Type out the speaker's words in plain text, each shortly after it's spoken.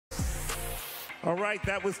All right,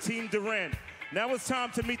 that was Team Durant. Now it's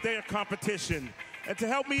time to meet their competition. And to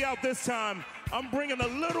help me out this time, I'm bringing a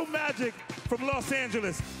little magic from Los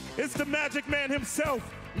Angeles. It's the Magic Man himself.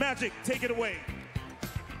 Magic, take it away.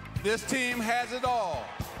 This team has it all.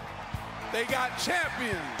 They got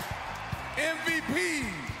champions, MVP,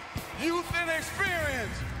 youth and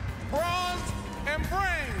experience, bronze and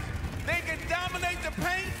brains. They can dominate the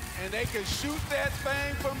paint, and they can shoot that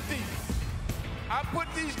thing from deep. I put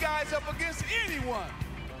these guys up against anyone.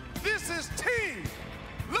 This is Team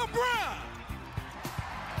LeBron.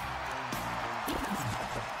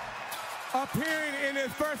 Appearing in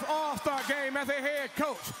his first All-Star game as a head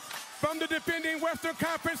coach, from the defending Western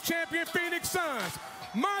Conference champion Phoenix Suns,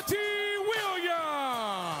 Monty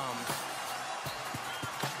Williams.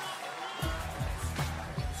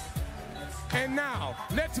 And now,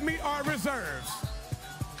 let's meet our reserves.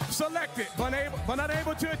 Selected, but not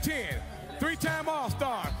able to attend, three-time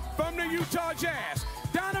All-Star from the Utah Jazz,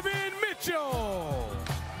 Donovan Mitchell.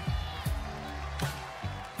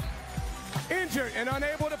 Injured and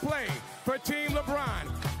unable to play for Team LeBron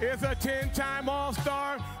is a 10-time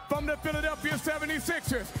All-Star from the Philadelphia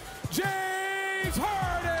 76ers, James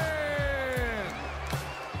Harden.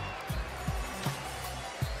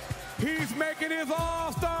 He's making his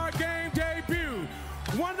All-Star game debut.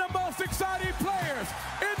 One of the most exciting players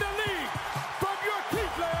in the league from your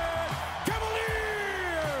Cleveland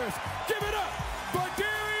Cavaliers. Give it up for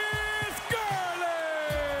Darius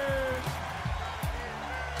Garland.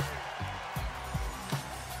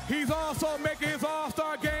 He's also making his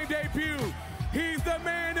All-Star game debut. He's the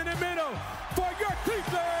man in the middle for your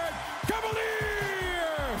Cleveland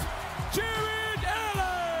Cavaliers, Jared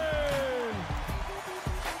Allen.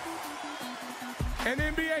 An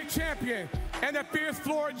NBA champion and a fierce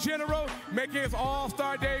floor general making his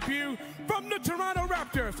All-Star debut from the Toronto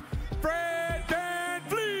Raptors, Fred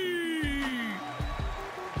VanVleet.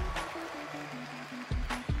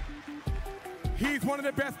 He's one of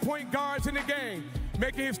the best point guards in the game,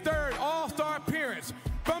 making his third All-Star appearance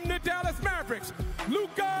from the Dallas Mavericks,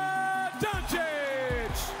 Luka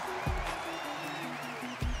Doncic.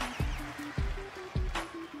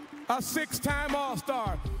 A six-time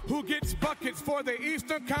All-Star who gets buckets for the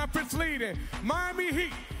Eastern Conference leading Miami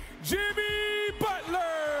Heat, Jimmy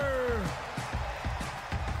Butler.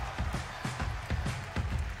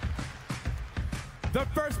 The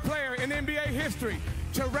first player in NBA history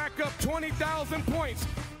to rack up 20,000 points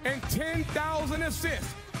and 10,000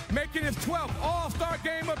 assists, making his 12th All-Star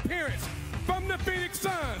game appearance from the Phoenix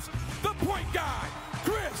Suns, the point guard,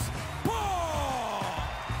 Chris Paul.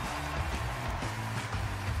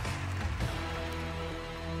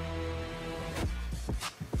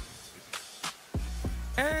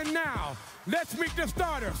 And now, let's meet the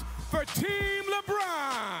starters for Team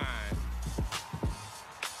LeBron.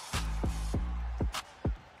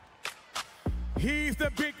 He's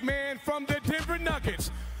the big man from the Denver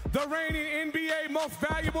Nuggets, the reigning NBA Most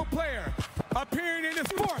Valuable Player, appearing in his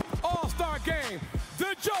fourth All-Star game,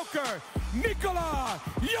 the Joker, Nikola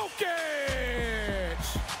Jokic.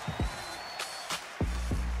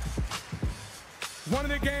 One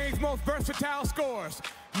of the game's most versatile scorers,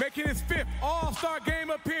 making his fifth All-Star game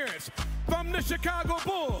appearance from the Chicago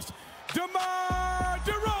Bulls, DeMar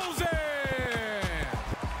DeRozan.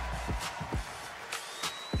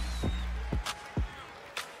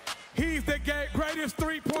 He's the greatest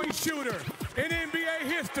three-point shooter in NBA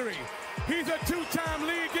history. He's a two-time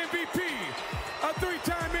league MVP, a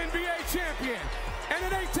three-time NBA champion, and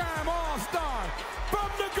an eight-time All-Star from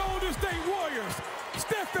the Golden State Warriors,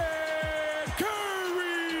 Stephen Curry.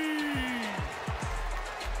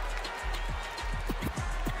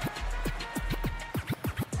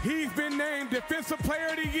 He's been named Defensive Player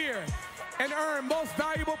of the Year and earned Most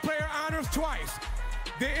Valuable Player honors twice.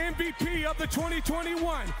 The MVP of the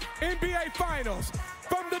 2021 NBA Finals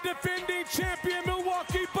from the defending champion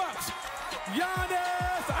Milwaukee Bucks,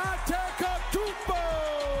 Giannis Antetokounmpo.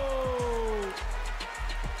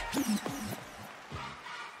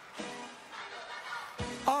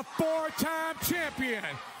 A four-time champion,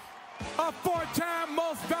 a four-time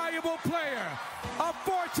Most Valuable Player, a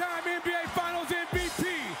four-time NBA Finals MVP,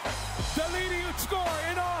 the leading scorer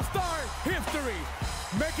in All-Star history,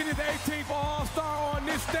 making his 18th All-Star on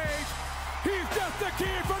this stage. He's just a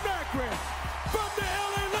kid from Akron, from the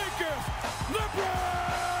LA Lakers,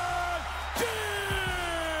 LeBron James.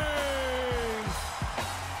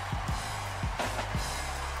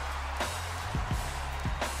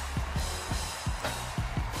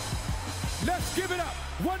 Let's give it up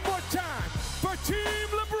one more time for Team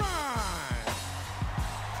LeBron.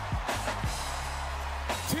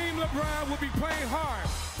 Team LeBron will be playing hard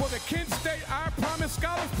for the Kent State I Promise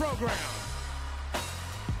Scholars Program.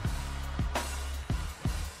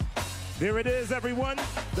 There it is, everyone.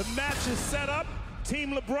 The match is set up.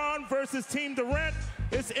 Team LeBron versus Team Durant.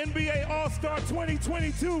 It's NBA All-Star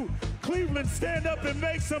 2022. Cleveland, stand up and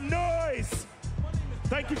make some noise.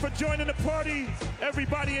 Thank you for joining the party.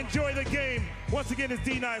 Everybody enjoy the game. Once again, it's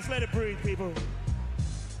D-Nice. Let it breathe, people.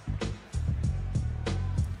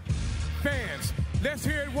 Fans, let's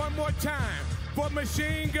hear it one more time for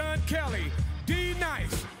Machine Gun Kelly,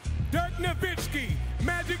 D-Nice, Dirk Nowitzki,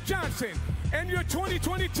 Magic Johnson, and your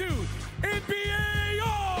 2022 NBA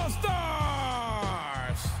All-Stars.